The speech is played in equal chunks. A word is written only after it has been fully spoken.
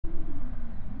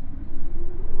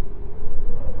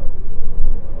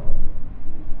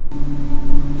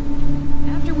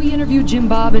interview Jim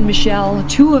Bob and Michelle,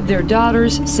 two of their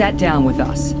daughters sat down with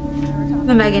us.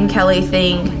 The Megyn Kelly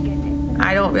thing,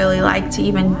 I don't really like to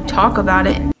even talk about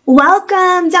it.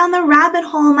 Welcome down the rabbit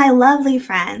hole, my lovely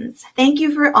friends. Thank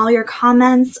you for all your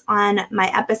comments on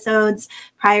my episodes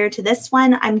prior to this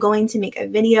one. I'm going to make a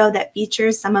video that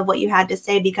features some of what you had to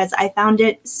say because I found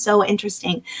it so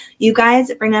interesting. You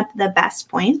guys bring up the best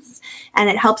points and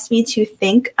it helps me to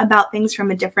think about things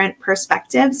from a different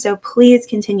perspective. So please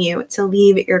continue to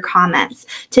leave your comments.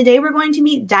 Today we're going to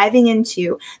be diving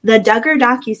into the Duggar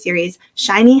Docuseries,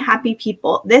 Shiny Happy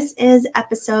People. This is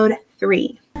episode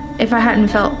 3. If I hadn't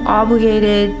felt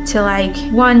obligated to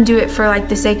one, do it for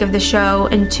the sake of the show,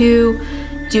 and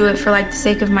 2, do it for the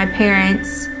sake of my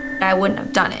parents, I wouldn't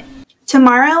have done it.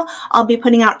 Tomorrow, I'll be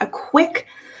putting out a quick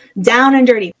down and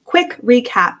dirty, quick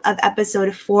recap of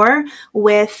episode 4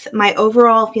 with my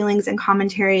overall feelings and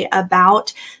commentary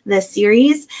about the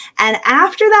series. And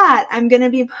after that, I'm going to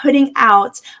be putting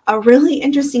out a really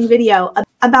interesting video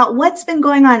about what's been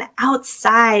going on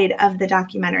outside of the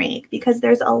documentary because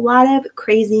there's a lot of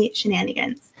crazy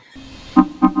shenanigans.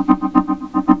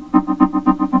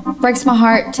 Breaks my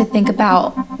heart to think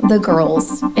about the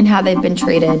girls and how they've been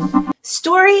treated.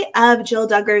 Story of Jill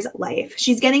Duggar's life.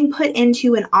 She's getting put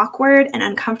into an awkward and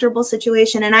uncomfortable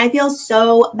situation, and I feel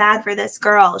so bad for this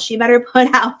girl. She better put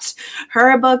out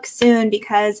her book soon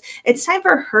because it's time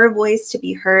for her voice to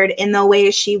be heard in the way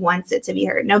she wants it to be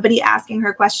heard. Nobody asking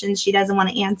her questions she doesn't want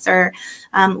to answer.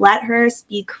 Let her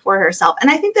speak for herself. And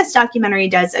I think this documentary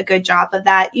does a good job of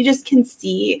that. You just can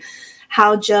see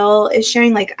how Jill is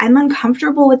sharing, I'm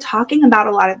uncomfortable with talking about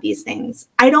a lot of these things.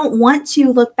 I don't want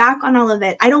to look back on all of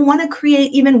it. I don't want to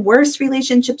create even worse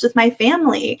relationships with my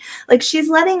family. She's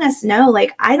letting us know,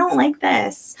 I don't like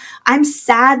this. I'm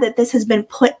sad that this has been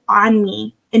put on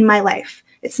me in my life.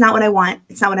 It's not what I want.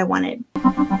 It's not what I wanted.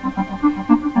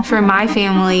 For my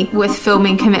family, with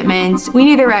filming commitments, we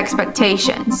knew there were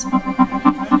expectations.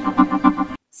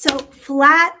 So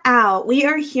flat out, we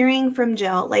are hearing from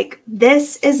Jill,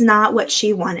 this is not what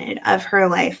she wanted of her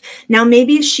life. Now,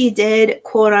 maybe she did,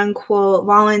 quote unquote,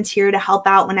 volunteer to help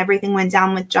out when everything went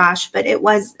down with Josh, but it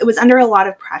was under a lot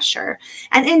of pressure.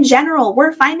 And in general,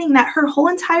 we're finding that her whole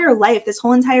entire life, this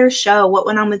whole entire show, what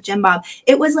went on with Jim Bob,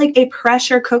 it was like a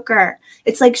pressure cooker.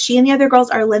 It's like she and the other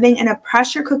girls are living in a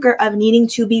pressure cooker of needing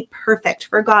to be perfect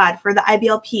for God, for the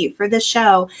IBLP, for the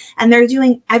show. And they're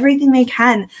doing everything they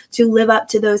can to live up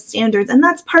to those standards. And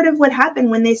that's part of what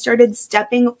happened when they started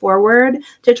stepping forward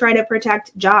to try to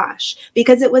protect Josh,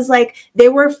 because it was they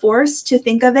were forced to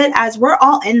think of it as we're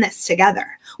all in this together.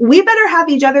 We better have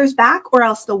each other's back or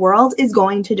else the world is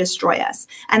going to destroy us.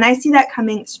 And I see that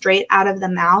coming straight out of the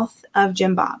mouth of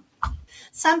Jim Bob.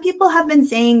 Some people have been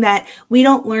saying that we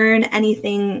don't learn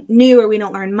anything new or we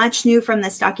don't learn much new from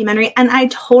this documentary, and I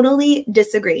totally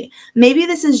disagree. Maybe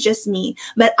this is just me,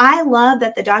 but I love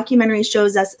that the documentary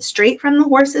shows us straight from the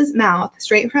horse's mouth,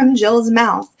 straight from Jill's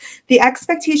mouth, the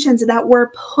expectations that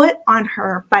were put on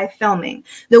her by filming,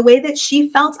 the way that she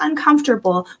felt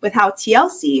uncomfortable with how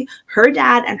TLC, her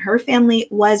dad, and her family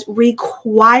was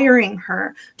requiring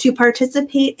her to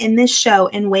participate in this show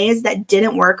in ways that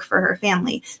didn't work for her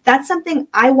family. That's something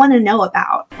I want to know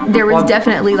about. There was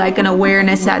definitely an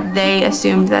awareness that they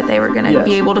assumed that they were going to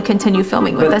be able to continue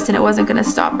filming with us and it wasn't going to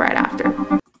stop right after.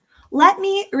 Let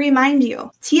me remind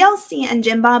you, TLC and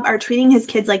Jim Bob are treating his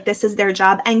kids like this is their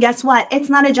job. And guess what? It's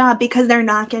not a job because they're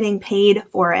not getting paid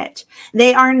for it.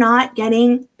 They are not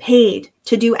getting paid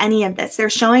to do any of this. They're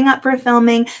showing up for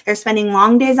filming. They're spending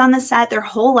long days on the set. Their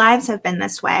whole lives have been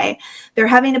this way. They're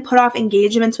having to put off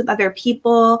engagements with other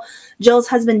people. Jill's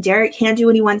husband, Derrick, can't do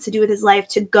what he wants to do with his life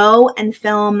to go and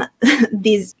film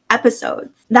these episodes.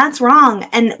 That's wrong.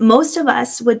 And most of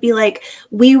us would be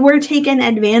we were taken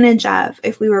advantage of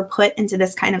if we were put into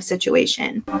this kind of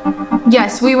situation.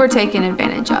 Yes, we were taken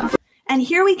advantage of. And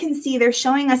here we can see they're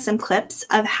showing us some clips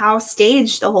of how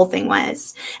staged the whole thing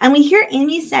was. And we hear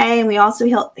Amy say, and we also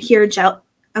hear Jill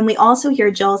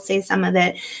say some of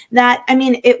it, that,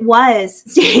 it was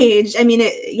staged.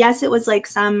 Yes, it was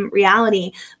some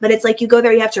reality, but it's you go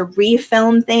there, you have to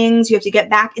refilm things. You have to get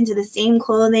back into the same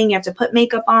clothing. You have to put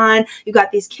makeup on. You've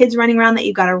got these kids running around that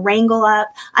you've got to wrangle up.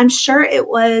 I'm sure it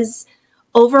was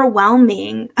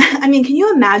overwhelming. Can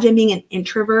you imagine being an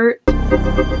introvert?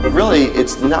 Really,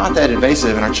 it's not that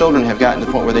invasive, and our children have gotten to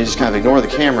the point where they just kind of ignore the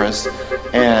cameras,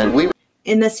 and we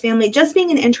in this family, just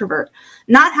being an introvert,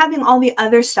 not having all the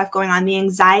other stuff going on, the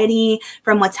anxiety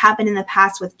from what's happened in the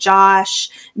past with Josh,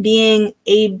 being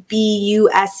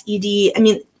ABUSED.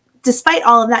 despite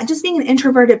all of that, just being an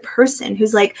introverted person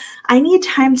who's like, I need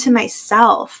time to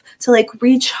myself to like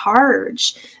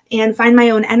recharge and find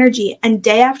my own energy. And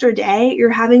day after day, you're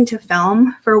having to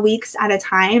film for weeks at a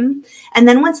time. And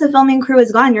then once the filming crew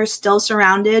is gone, you're still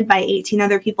surrounded by 18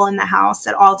 other people in the house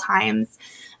at all times.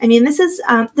 I mean,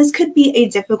 this could be a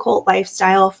difficult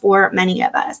lifestyle for many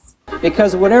of us.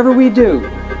 Because whatever we do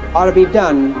ought to be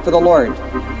done for the Lord.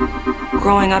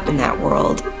 Growing up in that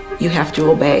world, you have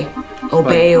to obey.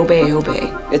 Obey, obey,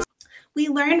 obey. We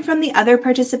learned from the other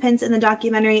participants in the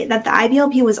documentary that the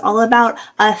IBLP was all about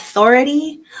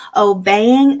authority,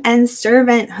 obeying, and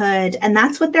servanthood. And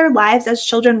that's what their lives as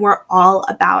children were all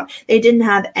about. They didn't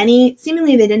have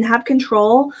seemingly they didn't have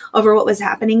control over what was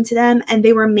happening to them. And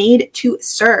they were made to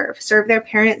serve their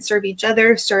parents, serve each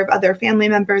other, serve other family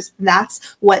members.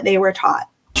 That's what they were taught.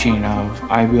 Of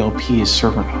IBLP is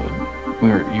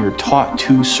servanthood. You're taught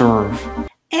to serve.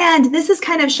 And this is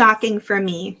kind of shocking for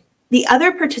me. The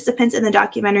other participants in the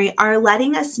documentary are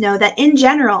letting us know that in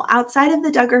general, outside of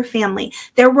the Duggar family,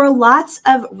 there were lots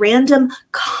of random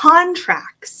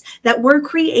contracts that were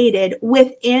created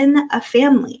within a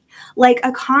family. Like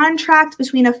a contract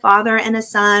between a father and a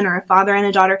son or a father and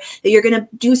a daughter that you're going to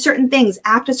do certain things,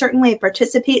 act a certain way,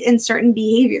 participate in certain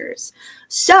behaviors.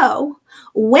 So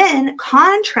when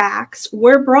contracts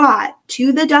were brought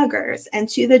to the Duggars and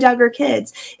to the Duggar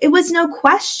kids, it was no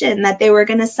question that they were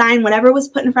going to sign whatever was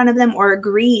put in front of them or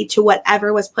agree to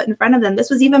whatever was put in front of them. This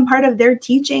was even part of their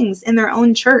teachings in their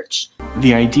own church.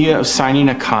 The idea of signing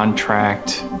a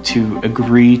contract to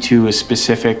agree to a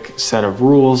specific set of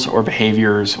rules or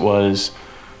behaviors was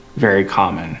very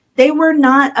common. They were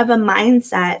not of a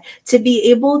mindset to be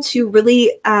able to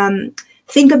really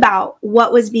think about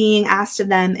what was being asked of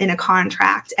them in a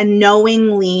contract and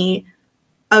knowingly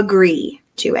agree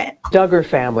to it. Duggar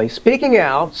family speaking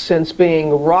out since being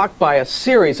rocked by a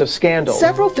series of scandals.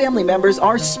 Several family members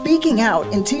are speaking out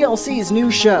in TLC's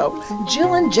new show,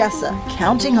 Jill and Jessa,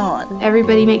 Counting On.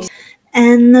 Everybody makes...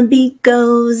 And the beat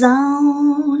goes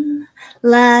on,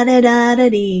 la da da da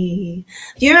dee.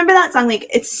 Do you remember that song? Like,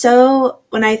 it's so,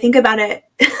 when I think about it,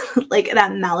 like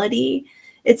that melody,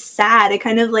 it's sad. It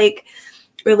kind of like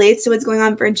relates to what's going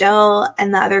on for Jill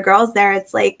and the other girls there.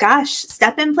 It's like, gosh,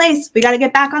 step in place. We got to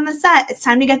get back on the set. It's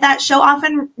time to get that show off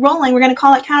and rolling. We're going to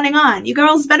call it Counting On. You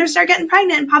girls better start getting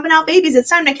pregnant and popping out babies. It's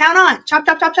time to count on. Chop,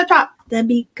 chop, chop, chop, chop. The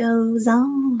beat goes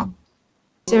on.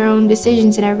 Their own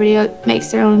decisions and everybody makes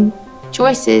their own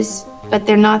choices, but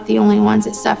they're not the only ones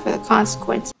that suffer the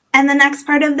consequences. And the next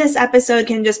part of this episode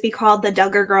can just be called The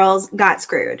Duggar Girls Got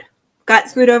Screwed. Got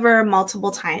screwed over multiple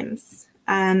times.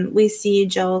 We see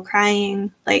Jill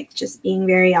crying, like just being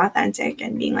very authentic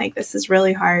and being like, this is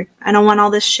really hard. I don't want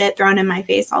all this shit thrown in my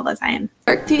face all the time.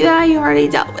 Work through that, you already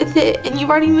dealt with it and you've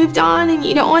already moved on and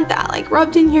you don't want that like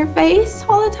rubbed in your face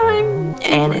all the time.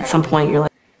 And at some point you're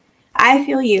like, I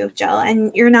feel you, Jill,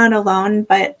 and you're not alone,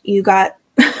 but you got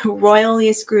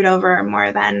royally screwed over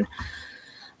more than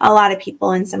a lot of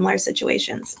people in similar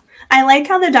situations. I like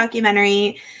how the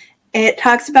documentary, it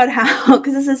talks about how,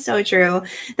 because this is so true,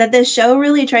 that the show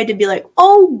really tried to be like,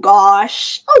 oh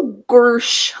gosh, oh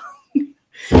gosh,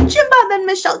 Jim Bob and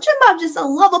Michelle. Jim Bob just a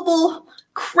lovable,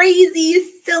 crazy,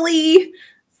 silly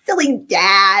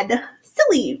dad.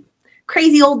 Silly,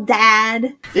 crazy old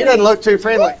dad. He doesn't look too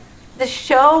friendly. the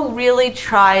show really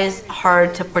tries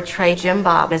hard to portray Jim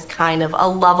Bob as kind of a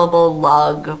lovable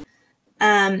lug.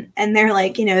 And they're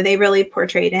like, you know, they really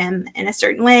portrayed him in a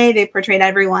certain way. They portrayed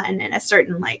everyone in a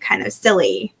certain, like, kind of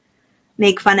silly,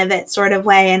 make fun of it sort of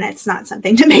way. And it's not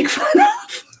something to make fun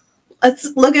of.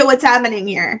 Let's look at what's happening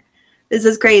here. This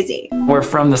is crazy. We're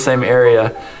from the same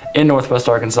area in Northwest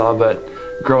Arkansas, but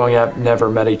growing up, never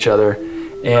met each other.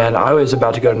 And I was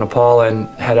about to go to Nepal and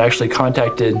had actually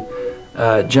contacted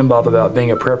Jim Bob about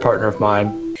being a prayer partner of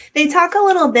mine. They talk a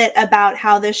little bit about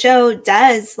how the show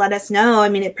does let us know, I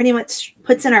mean, it pretty much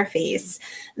puts in our face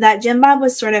that Jim Bob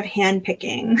was sort of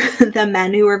handpicking the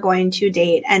men who were going to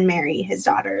date and marry his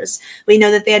daughters. We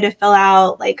know that they had to fill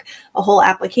out like a whole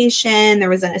application. There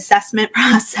was an assessment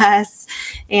process,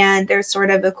 and they're sort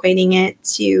of equating it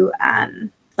to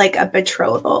like a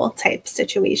betrothal type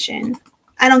situation.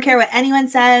 I don't care what anyone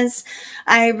says.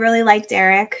 I really like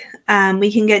Derrick.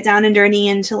 We can get down and dirty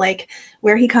into like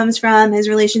where he comes from, his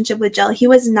relationship with Jill. He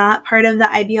was not part of the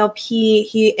IBLP.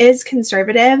 He is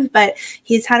conservative, but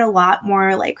he's had a lot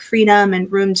more like freedom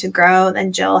and room to grow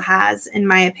than Jill has, in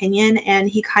my opinion. And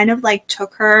he kind of like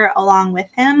took her along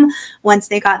with him once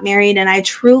they got married. And I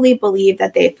truly believe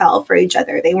that they fell for each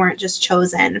other. They weren't just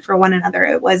chosen for one another.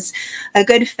 It was a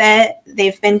good fit.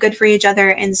 They've been good for each other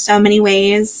in so many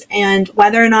ways. And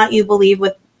whether or not you believe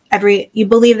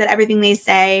that everything they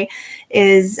say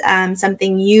is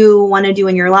something you want to do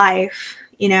in your life,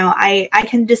 you know, I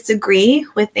can disagree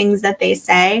with things that they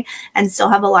say and still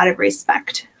have a lot of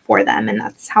respect for them. And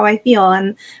that's how I feel.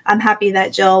 And I'm happy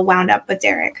that Jill wound up with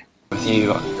Derrick. With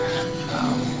you,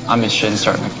 I'm interested in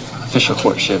starting an official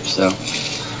courtship, so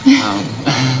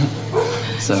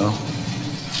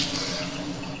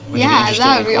yeah,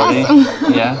 that would be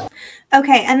awesome. Yeah.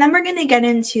 Okay, and then we're going to get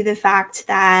into the fact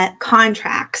that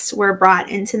contracts were brought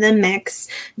into the mix.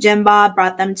 Jim Bob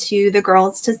brought them to the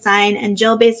girls to sign, and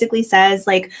Jill basically says,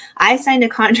 like, I signed a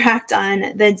contract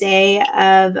on the day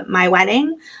of my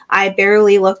wedding. I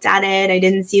barely looked at it. I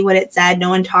didn't see what it said. No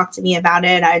one talked to me about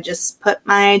it. I just put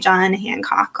my John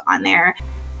Hancock on there.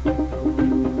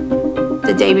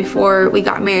 The day before we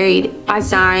got married, I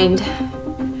signed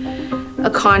a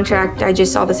contract. I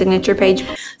just saw the signature page.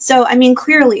 So, I mean,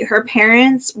 clearly her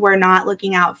parents were not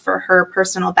looking out for her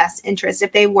personal best interest.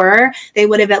 If they were, they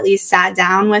would have at least sat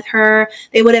down with her.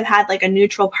 They would have had like a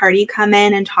neutral party come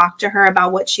in and talk to her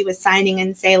about what she was signing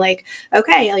and say like,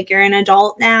 okay, like you're an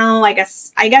adult now. I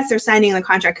guess they're signing the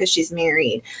contract because she's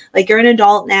married. Like, you're an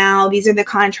adult now. These are the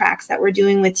contracts that we're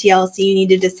doing with TLC. You need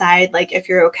to decide like if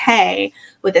you're okay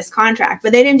with this contract.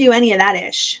 But they didn't do any of that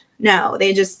ish. No,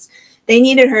 they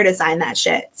needed her to sign that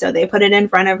shit. So they put it in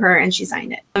front of her and she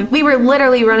signed it. We were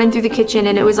literally running through the kitchen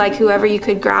and it was like whoever you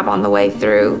could grab on the way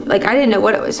through. Like, I didn't know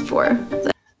what it was for.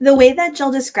 The way that Jill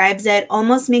describes it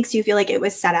almost makes you feel like it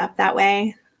was set up that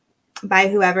way by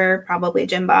whoever, probably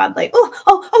Jim Bob. Like,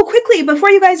 oh, quickly, before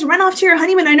you guys run off to your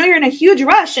honeymoon, I know you're in a huge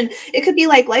rush and it could be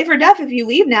like life or death if you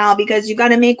leave now because you got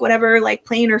to make whatever like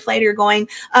plane or flight you're going.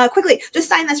 Quickly, just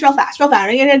sign this real fast. We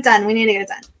need to get it done. We need to get it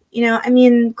done. You know, I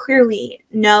mean, clearly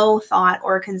no thought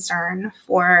or concern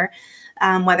for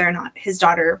whether or not his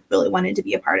daughter really wanted to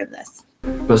be a part of this.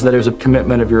 Was that it was a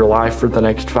commitment of your life for the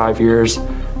next 5 years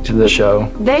to the show?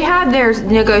 They had their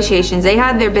negotiations. They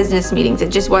had their business meetings. It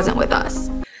just wasn't with us.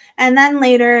 And then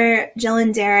later, Jill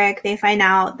and Derrick, they find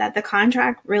out that the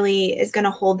contract really is going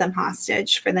to hold them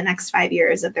hostage for the next 5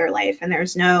 years of their life. And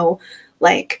there's no,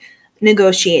 like,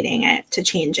 negotiating it to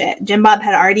change it. Jim Bob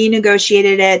had already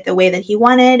negotiated it the way that he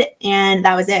wanted, and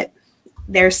that was it.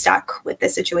 They're stuck with the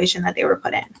situation that they were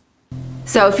put in.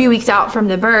 So a few weeks out from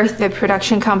the birth, the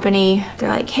production company, they're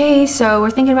like, hey, so we're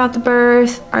thinking about the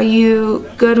birth. Are you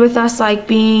good with us like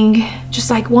being just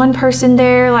like one person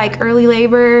there, like early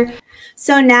labor?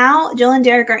 So now Jill and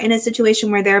Derrick are in a situation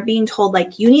where they're being told,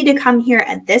 like, you need to come here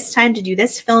at this time to do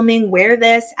this filming, wear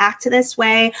this, act this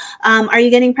way. Are you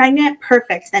getting pregnant?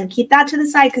 Perfect. Then keep that to the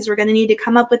side because we're going to need to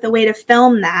come up with a way to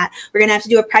film that. We're going to have to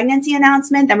do a pregnancy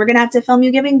announcement. Then we're going to have to film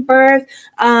you giving birth.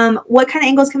 What kind of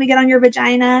angles can we get on your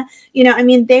vagina? You know, I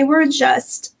mean, they were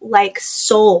just like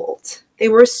sold. They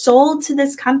were sold to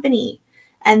this company.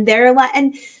 And they're like,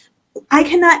 and I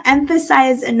cannot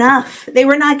emphasize enough, they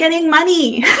were not getting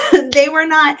money. They were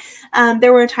not,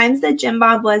 there were times that Jim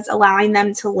Bob was allowing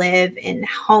them to live in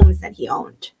homes that he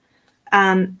owned.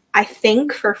 I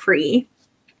think for free,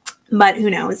 but who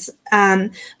knows?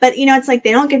 But you know, it's like,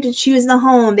 they don't get to choose the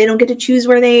home. They don't get to choose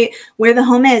where the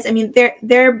home is. I mean,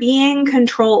 they're being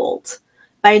controlled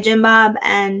by Jim Bob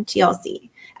and TLC,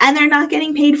 and they're not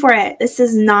getting paid for it. This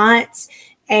is not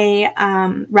a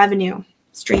revenue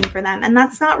stream for them, and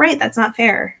that's not right. That's not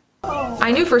fair.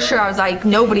 I knew for sure. I was like,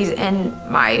 nobody's in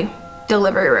my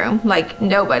delivery room, like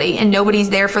nobody, and nobody's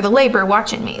there for the labor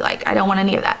watching me. Like, I don't want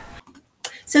any of that.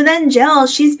 So then Jill,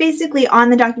 she's basically on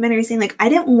the documentary saying, like, I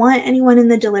didn't want anyone in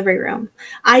the delivery room.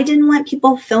 I didn't want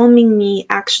people filming me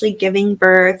actually giving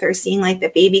birth or seeing like the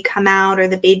baby come out or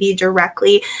the baby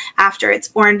directly after it's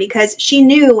born, because she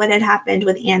knew what had happened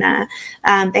with Anna.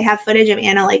 They have footage of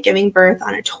Anna like giving birth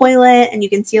on a toilet, and you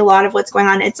can see a lot of what's going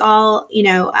on. It's all, you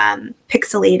know,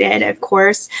 pixelated, of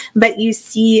course, but you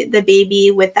see the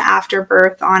baby with the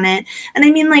afterbirth on it. And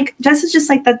I mean, like, Jess is just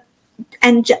like that.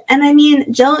 And I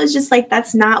mean, Jill is just like,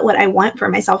 that's not what I want for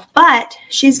myself. But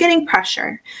she's getting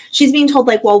pressure. She's being told,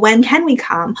 like, well, when can we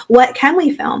come? What can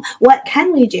we film? What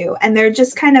can we do? And they're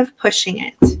just kind of pushing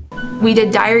it. We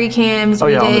did diary cams. Oh,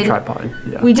 yeah, on the tripod.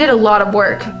 Yeah. We did a lot of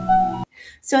work.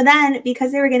 So then,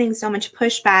 because they were getting so much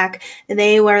pushback,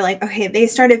 they were like, okay, they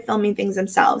started filming things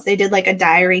themselves. They did like a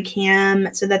diary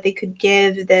cam so that they could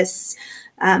give this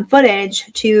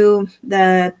footage to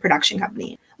the production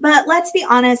company. But let's be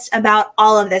honest about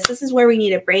all of this. This is where we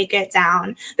need to break it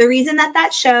down. The reason that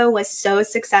that show was so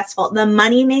successful, the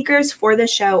money makers for the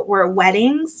show were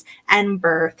weddings and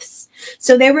births.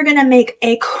 So they were going to make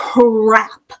a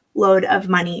crap load of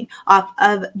money off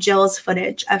of Jill's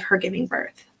footage of her giving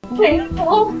birth.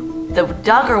 Painful. The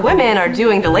Duggar women are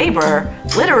doing the labor,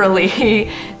 literally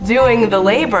doing the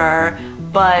labor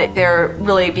but they're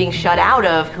really being shut out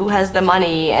of who has the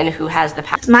money and who has the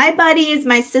power. My buddies,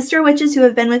 my sister witches who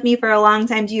have been with me for a long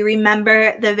time, do you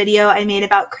remember the video I made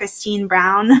about Christine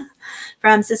Brown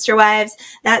from Sister Wives?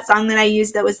 That song that I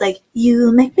used that was like,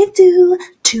 you make me do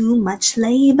too much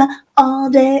labor all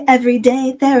day, every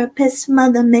day, therapist,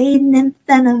 mother, maiden,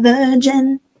 infant, a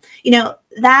virgin. You know,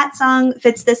 that song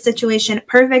fits this situation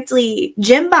perfectly.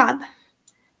 Jim Bob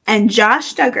and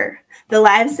Josh Duggar, the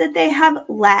lives that they have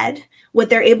led, what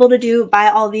they're able to do, buy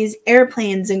all these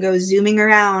airplanes and go zooming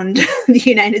around the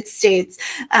United States,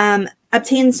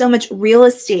 obtain so much real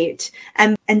estate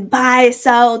and buy,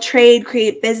 sell, trade,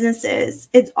 create businesses.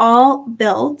 It's all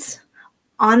built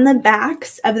on the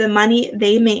backs of the money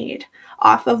they made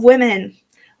off of women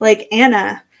like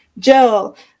Anna,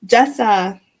 Jill,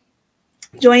 Jessa,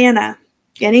 Joanna,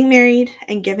 getting married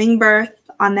and giving birth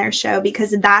on their show,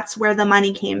 because that's where the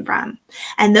money came from.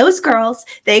 And those girls,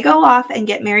 they go off and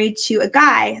get married to a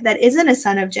guy that isn't a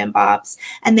son of Jim Bob's,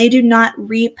 and they do not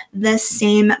reap the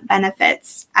same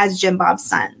benefits as Jim Bob's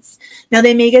sons. Now,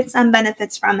 they may get some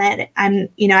benefits from it, and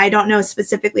I don't know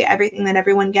specifically everything that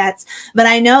everyone gets, but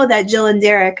I know that Jill and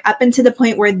Derrick, up until the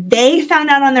point where they found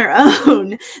out on their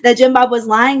own that Jim Bob was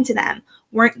lying to them,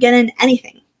 weren't getting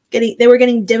anything. They were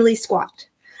getting diddly squat.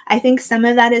 I think some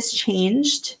of that has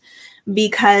changed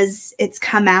because it's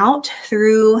come out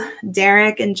through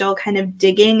Derrick and Jill kind of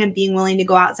digging and being willing to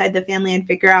go outside the family and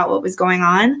figure out what was going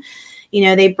on.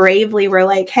 They bravely were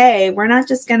like, hey, we're not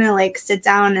just going to like sit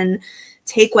down and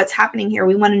take what's happening here.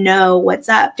 We want to know what's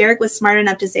up. Derrick was smart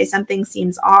enough to say something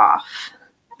seems off.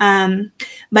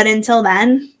 But until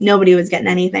then, nobody was getting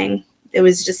anything. It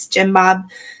was just Jim Bob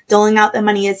doling out the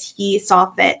money as he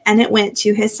saw fit, and it went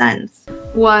to his sons.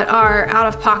 What our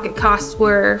out-of-pocket costs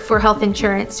were for health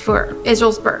insurance for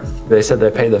Israel's birth. They said they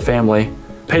paid the family.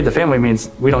 Paid the family means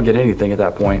we don't get anything at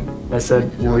that point. I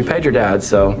said, well, we paid your dad,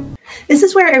 so. This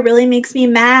is where it really makes me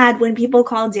mad when people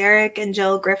call Derrick and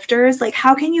Jill grifters. Like,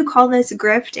 how can you call this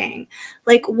grifting?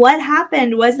 Like, what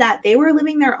happened was that they were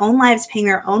living their own lives, paying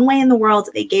their own way in the world.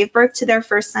 They gave birth to their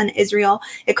first son, Israel.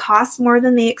 It cost more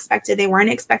than they expected. They weren't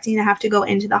expecting to have to go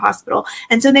into the hospital.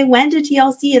 And so they went to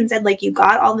TLC and said, like, you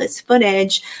got all this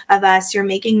footage of us. You're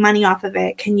making money off of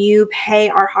it. Can you pay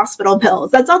our hospital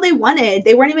bills? That's all they wanted.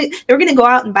 They were going to go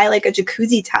out and buy like a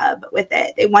jacuzzi tub with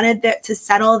it. They wanted to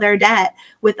settle their debt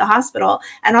with the hospital.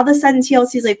 And all of a sudden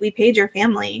TLC's like, we paid your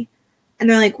family. And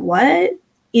they're like, what?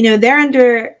 They're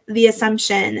under the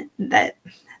assumption that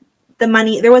the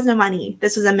money, there was no money.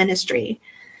 This was a ministry.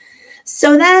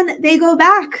 So then they go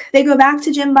back. They go back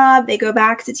to Jim Bob. They go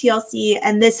back to TLC.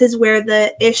 And this is where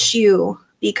the issue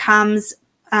becomes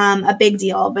a big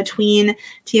deal between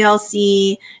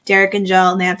TLC, Derrick and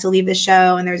Jill, and they have to leave the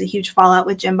show. And there's a huge fallout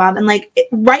with Jim Bob. And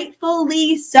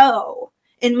rightfully so.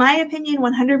 In my opinion,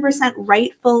 100%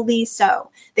 rightfully so.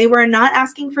 They were not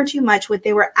asking for too much. What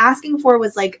they were asking for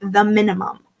was like the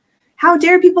minimum. How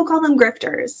dare people call them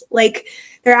grifters? Like,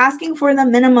 they're asking for the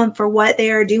minimum for what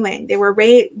they are doing.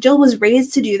 Jill was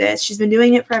raised to do this. She's been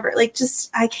doing it forever. Like,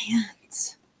 I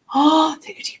can't. Oh,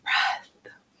 take a deep breath.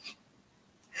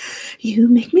 You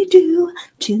make me do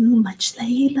too much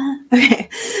labor. Okay.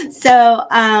 So,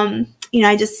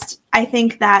 I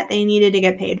think that they needed to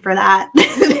get paid for that.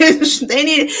 they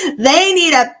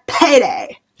need a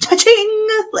payday. Cha-ching!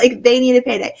 Like, they need a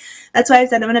payday. That's why I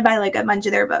said I'm going to buy like a bunch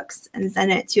of their books and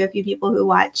send it to a few people who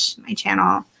watch my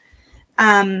channel.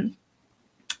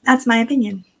 That's my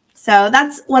opinion. So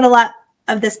that's what a lot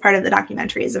of this part of the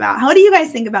documentary is about. How do you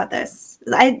guys think about this?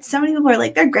 So many people are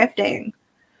like, they're grifting.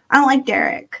 I don't like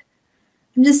Derrick.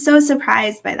 I'm just so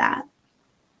surprised by that.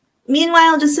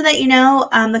 Meanwhile, just so that you know,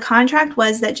 the contract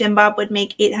was that Jim Bob would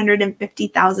make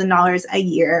 $850,000 a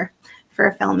year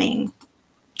for filming.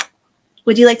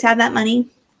 Would you like to have that money?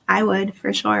 I would,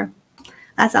 for sure.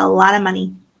 That's a lot of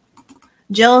money.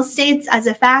 Jill states, as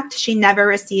a fact, she never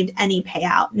received any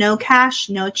payout. No cash,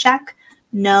 no check,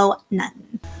 no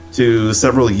nothing. To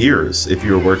several years if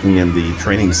you're working in the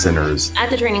training centers. At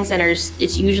the training centers,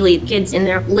 it's usually kids in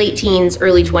their late teens,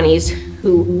 early 20s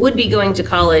who would be going to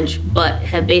college but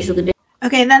have basically been.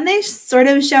 Okay, then they sort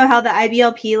of show how the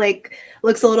IBLP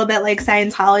looks a little bit like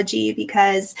Scientology,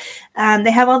 because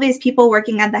they have all these people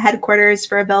working at the headquarters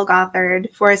for Bill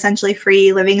Gothard for essentially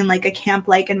free, living in like a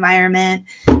camp-like environment.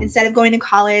 Instead of going to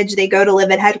college, they go to live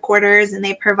at headquarters and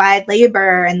they provide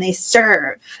labor and they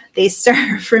serve. They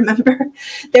serve, remember?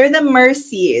 They're the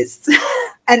mercies.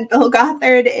 And Bill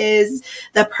Gothard is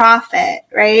the prophet,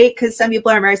 right? Because some people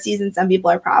are mercies and some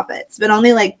people are prophets, but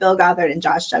only like Bill Gothard and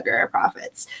Josh Duggar are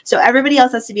prophets. So everybody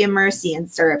else has to be a mercy and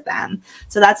serve them.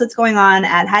 So that's what's going on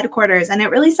at headquarters, and it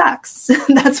really sucks.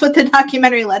 That's what the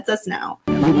documentary lets us know.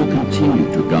 He will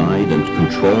continue to guide and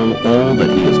control all that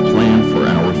he has planned for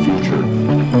our future.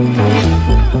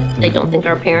 I don't think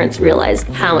our parents realized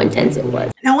how intense it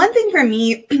was. Now, one thing for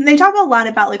me, they talk a lot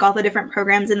about like all the different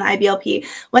programs in the IBLP.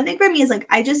 One thing for me is like,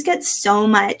 I just get so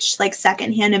much like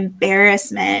secondhand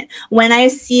embarrassment when I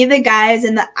see the guys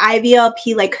in the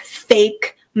IBLP, like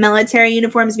fake military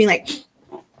uniforms being like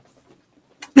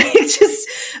just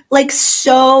like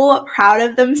so proud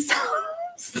of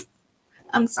themselves.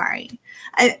 I'm sorry.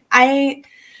 I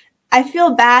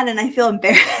feel bad and I feel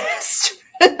embarrassed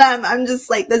for them. I'm just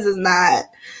like, this is not,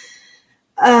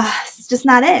 it's just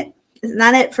not it. It's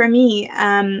not it for me.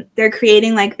 They're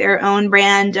creating like their own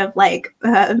brand of like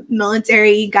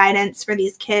military guidance for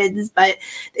these kids, but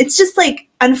it's just like,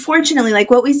 unfortunately, like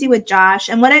what we see with Josh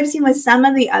and what I've seen with some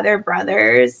of the other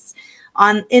brothers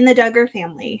in the Duggar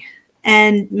family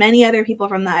and many other people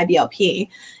from the IBLP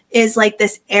is like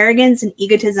this arrogance and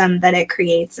egotism that it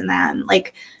creates in them.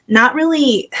 Like not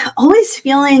really always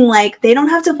feeling like they don't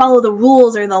have to follow the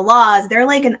rules or the laws. They're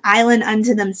like an island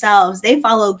unto themselves. They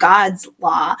follow God's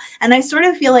law. And I sort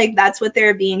of feel like that's what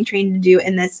they're being trained to do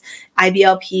in this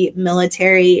IBLP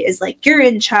military is like, you're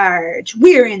in charge.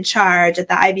 We're in charge at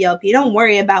the IBLP. Don't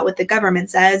worry about what the government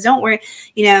says. Don't worry.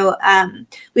 You know,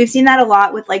 we've seen that a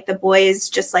lot with like the boys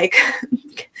just like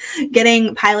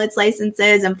getting pilot's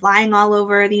licenses and flying all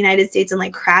over the United States and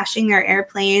like crashing their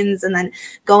airplanes and then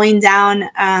going down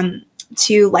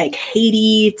to like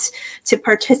Haiti to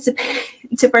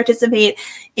participate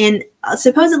in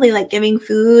supposedly like giving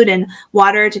food and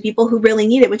water to people who really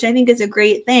need it, which I think is a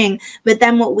great thing. But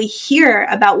then what we hear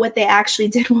about what they actually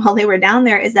did while they were down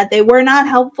there is that they were not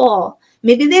helpful.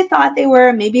 Maybe they thought they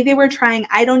were, maybe they were trying.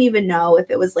 I don't even know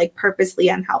if it was like purposely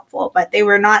unhelpful, but they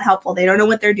were not helpful. They don't know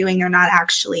what they're doing. They're not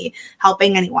actually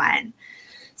helping anyone.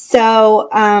 So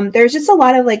there's just a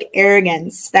lot of like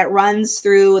arrogance that runs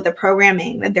through the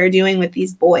programming that they're doing with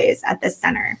these boys at this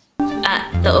center.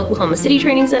 At the Oklahoma City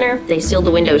Training Center, they sealed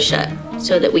the windows shut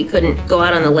so that we couldn't go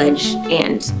out on the ledge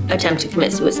and attempt to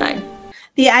commit suicide.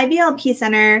 The IBLP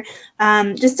Center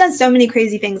just does so many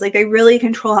crazy things. Like they really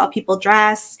control how people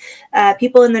dress.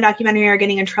 People in the documentary are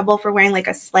getting in trouble for wearing like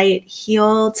a slight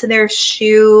heel to their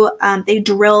shoe. They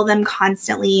drill them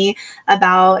constantly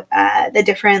about the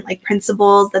different like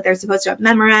principles that they're supposed to have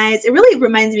memorized. It really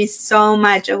reminds me so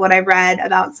much of what I've read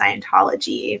about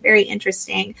Scientology. Very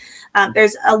interesting.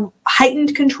 There's a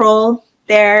heightened control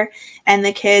there, and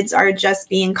the kids are just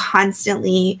being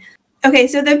constantly... Okay,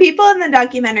 so the people in the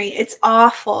documentary, it's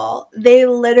awful. They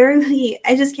literally,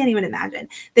 I just can't even imagine.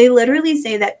 They literally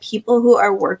say that people who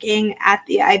are working at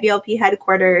the IBLP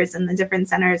headquarters and the different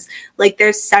centers, like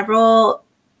there's several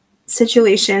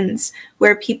situations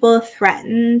where people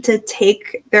threaten to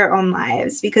take their own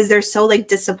lives because they're so like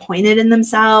disappointed in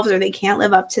themselves or they can't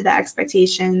live up to the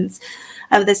expectations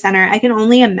of the center. I can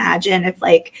only imagine if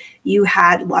like you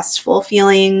had lustful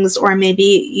feelings or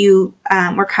maybe you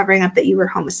were covering up that you were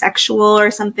homosexual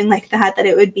or something like that, that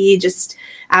it would be just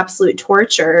absolute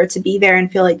torture to be there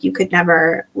and feel like you could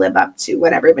never live up to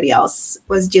what everybody else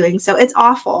was doing. So it's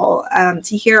awful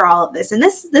to hear all of this. And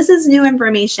this is new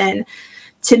information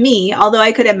to me, although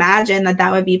I could imagine that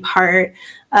that would be part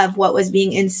of what was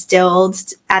being instilled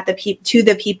at to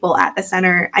the people at the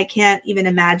center. I can't even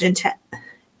imagine.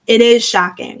 It is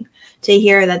shocking to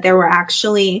hear that there were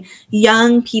actually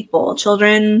young people,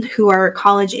 children who are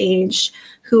college age,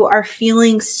 who are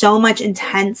feeling so much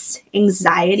intense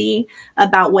anxiety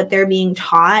about what they're being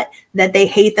taught that they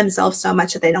hate themselves so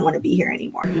much that they don't want to be here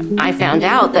anymore. I found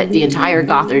out that the entire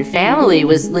Gothard family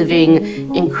was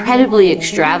living incredibly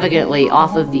extravagantly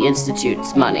off of the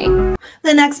Institute's money.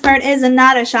 The next part is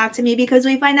not a shock to me because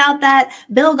we find out that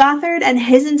Bill Gothard and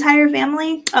his entire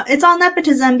family, it's all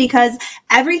nepotism because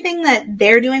everything that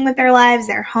they're doing with their lives,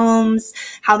 their homes,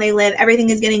 how they live,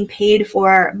 everything is getting paid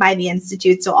for by the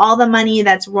Institute. So all the money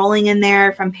that's rolling in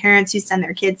there from parents who send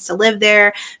their kids to live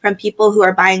there, from people who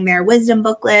are buying their wisdom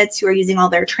booklets, who are using all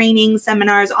their training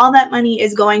seminars, all that money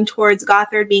is going towards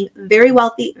Gothard being very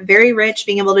wealthy, very rich,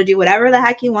 being able to do whatever the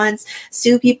heck he wants,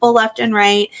 sue people left and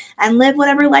right, and live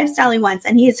whatever lifestyle he wants.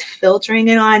 And he is filtering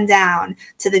it on down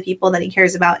to the people that he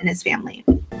cares about in his family.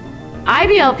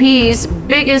 IBLP's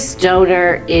biggest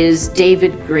donor is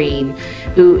David Green,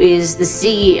 who is the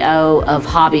CEO of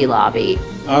Hobby Lobby.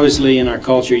 Obviously, in our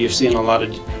culture, you've seen a lot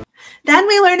of... Then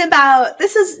we learn about,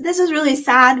 this is really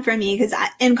sad for me because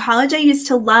in college I used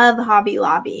to love Hobby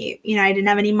Lobby. You know, I didn't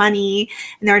have any money,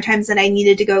 and there were times that I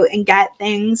needed to go and get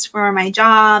things for my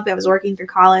job. I was working through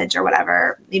college or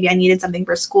whatever. Maybe I needed something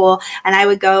for school, and I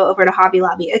would go over to Hobby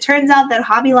Lobby. It turns out that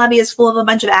Hobby Lobby is full of a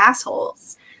bunch of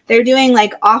assholes. They're doing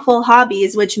like awful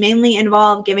hobbies, which mainly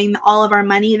involve giving all of our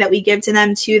money that we give to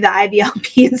them to the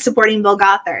IBLP and supporting Bill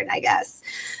Gothard, I guess.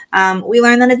 We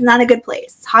learned that it's not a good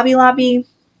place. Hobby Lobby,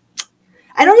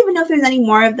 I don't even know if there's any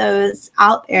more of those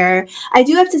out there. I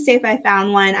do have to say, if I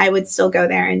found one, I would still go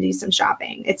there and do some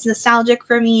shopping. It's nostalgic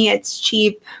for me. It's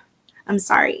cheap. I'm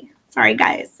sorry. Sorry,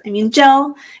 guys. I mean,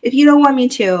 Jill, if you don't want me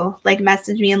to, like,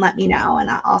 message me and let me know, and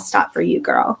I'll stop for you,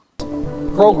 girl.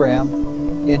 Program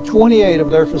in 28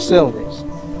 of their facilities.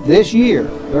 This year,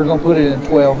 they're going to put it in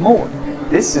 12 more.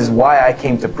 This is why I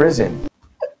came to prison.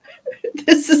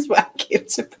 This is why I came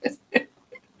to prison.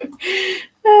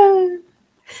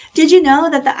 Did you know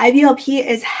that the IBLP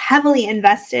is heavily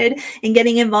invested in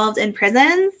getting involved in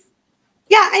prisons?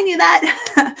 Yeah, I knew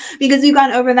that because we've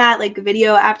gone over that like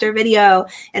video after video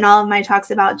in all of my talks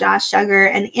about Josh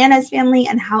Duggar and Anna's family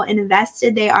and how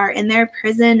invested they are in their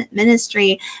prison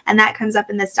ministry. And that comes up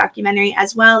in this documentary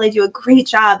as well. They do a great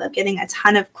job of getting a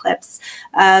ton of clips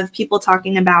of people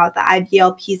talking about the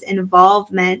IBLP's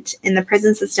involvement in the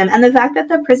prison system and the fact that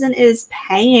the prison is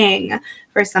paying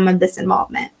for some of this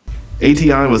involvement.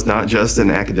 ATI was not just an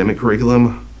academic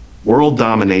curriculum. World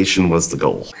domination was the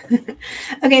goal.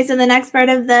 Okay, so the next part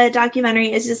of the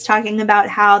documentary is just talking about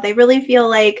how they really feel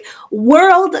like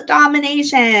world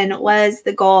domination was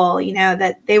the goal, you know,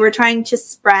 that they were trying to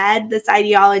spread this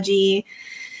ideology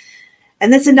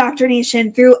and this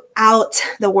indoctrination throughout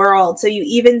the world. So you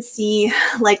even see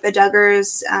like the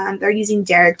Duggars, they're using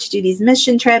Derrick to do these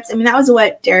mission trips. I mean, that was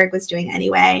what Derrick was doing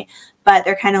anyway. But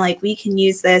they're kind of like, we can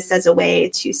use this as a way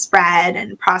to spread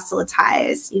and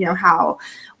proselytize, you know, how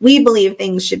we believe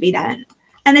things should be done.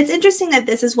 And it's interesting that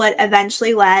this is what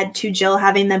eventually led to Jill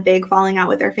having the big falling out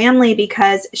with her family,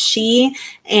 because she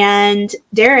and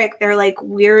Derrick, they're like,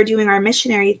 we're doing our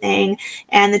missionary thing.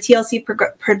 And the TLC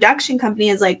production company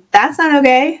is like, that's not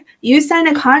okay. You signed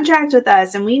a contract with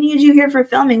us and we need you here for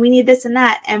filming. We need this and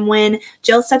that. And when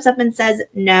Jill steps up and says,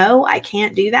 no, I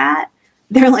can't do that,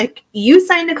 they're like, you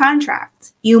signed a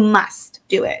contract. You must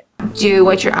do it. Do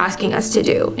what you're asking us to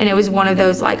do. And it was one of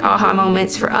those like aha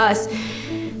moments for us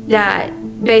that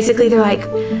basically they're like,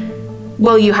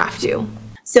 well, you have to.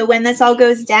 So when this all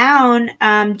goes down,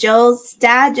 Jill's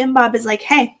dad, Jim Bob, is like,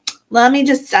 hey, let me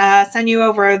just send you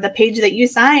over the page that you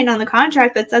signed on the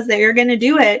contract that says that you're going to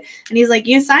do it. And he's like,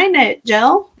 you signed it,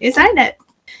 Jill. You signed it.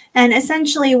 And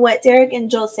essentially what Derrick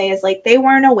and Jill say is like, they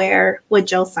weren't aware what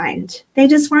Jill signed. They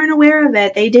just weren't aware of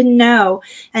it. They didn't know.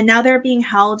 And now they're being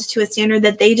held to a standard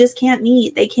that they just can't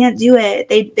meet. They can't do it.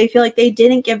 They feel like they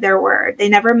didn't give their word. They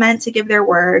never meant to give their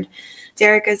word.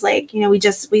 Derrick is like, you know,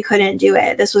 we couldn't do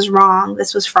it. This was wrong.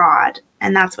 This was fraud.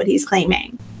 And that's what he's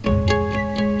claiming.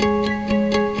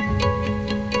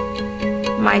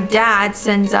 My dad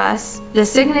sends us the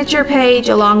signature page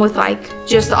along with like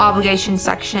just the obligation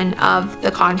section of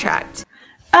the contract.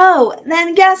 Oh,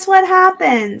 then guess what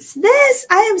happens?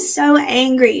 I am so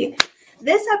angry.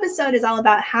 This episode is all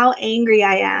about how angry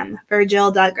I am for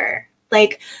Jill Duggar.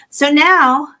 Like, so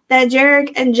now that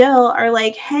Derrick and Jill are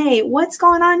like, hey, what's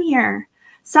going on here?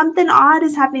 Something odd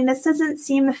is happening. This doesn't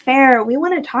seem fair. We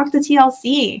want to talk to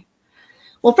TLC.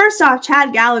 Well, first off,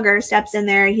 Chad Gallagher steps in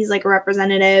there. He's like a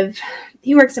representative.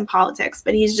 He works in politics,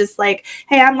 but he's just like,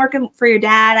 hey, I'm working for your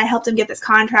dad. I helped him get this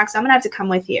contract, so I'm going to have to come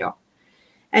with you.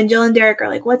 And Jill and Derrick are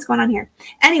like, what's going on here?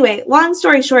 Anyway, long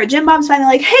story short, Jim Bob's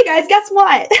finally like, hey, guys, guess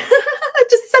what?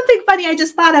 Just something funny I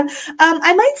just thought of.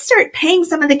 I might start paying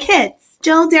some of the kids.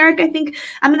 Jill, Derrick, I think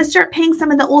I'm going to start paying some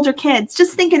of the older kids.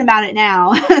 Just thinking about it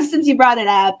now, since you brought it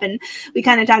up. And we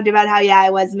kind of talked about how, yeah,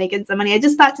 I was making some money. I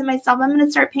just thought to myself, I'm going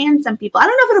to start paying some people. I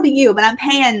don't know if it'll be you, but I'm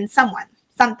paying someone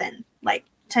something like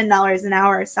 $10 an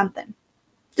hour or something.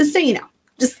 Just so you know,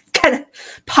 just kind of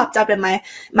popped up in my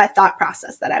thought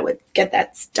process that I would get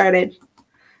that started.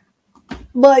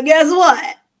 But guess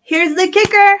what? Here's the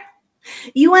kicker.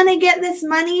 You want to get this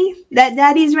money that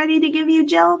daddy's ready to give you,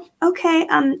 Jill? Okay,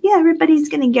 yeah, everybody's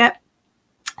going to get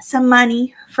some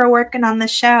money for working on the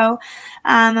show.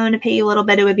 I'm going to pay you a little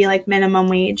bit. It would be like minimum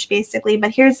wage, basically.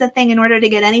 But here's the thing. In order to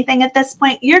get anything at this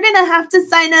point, you're going to have to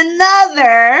sign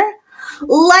another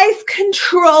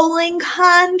life-controlling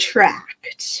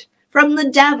contract from the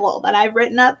devil that I've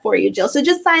written up for you, Jill. So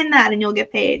just sign that and you'll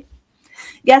get paid.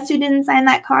 Guess who didn't sign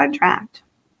that contract?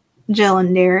 Jill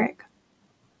and Derrick.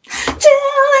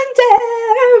 Jill and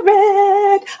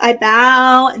Derrick. I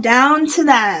bow down to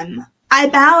them. I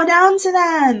bow down to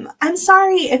them. I'm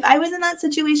sorry. If I was in that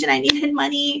situation, I needed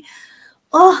money.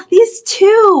 Oh, these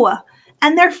two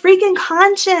and their freaking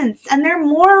conscience and their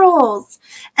morals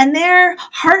and their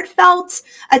heartfelt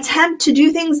attempt to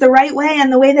do things the right way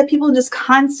and the way that people just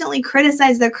constantly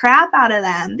criticize the crap out of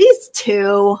them. These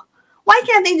two. Why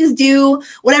can't they just do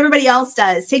what everybody else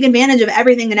does? Take advantage of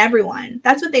everything and everyone.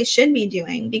 That's what they should be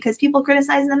doing because people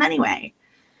criticize them anyway.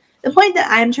 The point that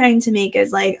I'm trying to make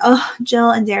is like, oh,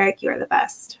 Jill and Derrick, you are the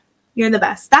best. You're the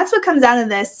best. That's what comes out of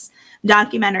this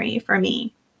documentary for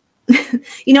me.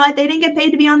 You know what? They didn't get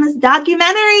paid to be on this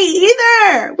documentary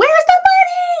either. Where's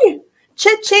the money?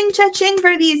 Cha-ching, cha-ching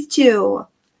for these two.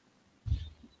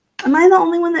 Am I the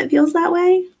only one that feels that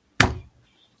way?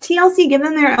 TLC, give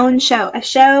them their own show. A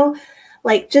show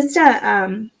like just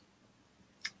a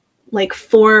like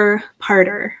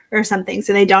 4-parter or something,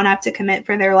 so they don't have to commit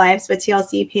for their lives, but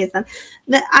TLC pays them.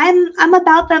 I'm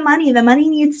about the money. The money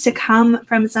needs to come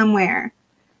from somewhere.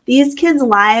 These kids'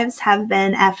 lives have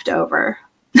been effed over.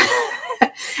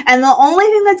 And the only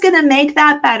thing that's going to make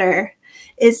that better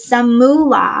is some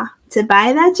moolah to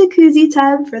buy that jacuzzi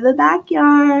tub for the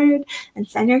backyard and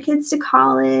send your kids to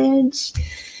college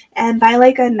and buy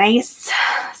like a nice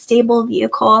stable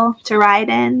vehicle to ride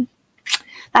in.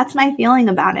 That's my feeling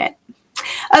about it.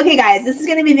 Okay, guys, this is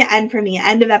going to be the end for me,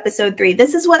 end of episode 3.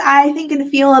 This is what I think and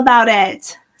feel about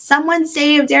it. Someone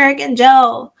save Derrick and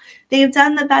Jill. They've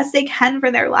done the best they can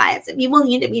for their lives, and people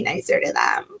need to be nicer to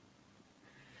them.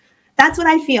 That's what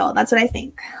I feel. That's what I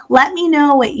think. Let me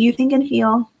know what you think and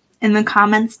feel in the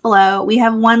comments below. We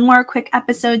have one more quick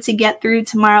episode to get through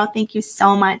tomorrow. Thank you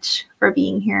so much for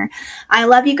being here. I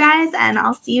love you guys, and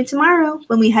I'll see you tomorrow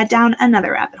when we head down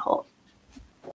another rabbit hole.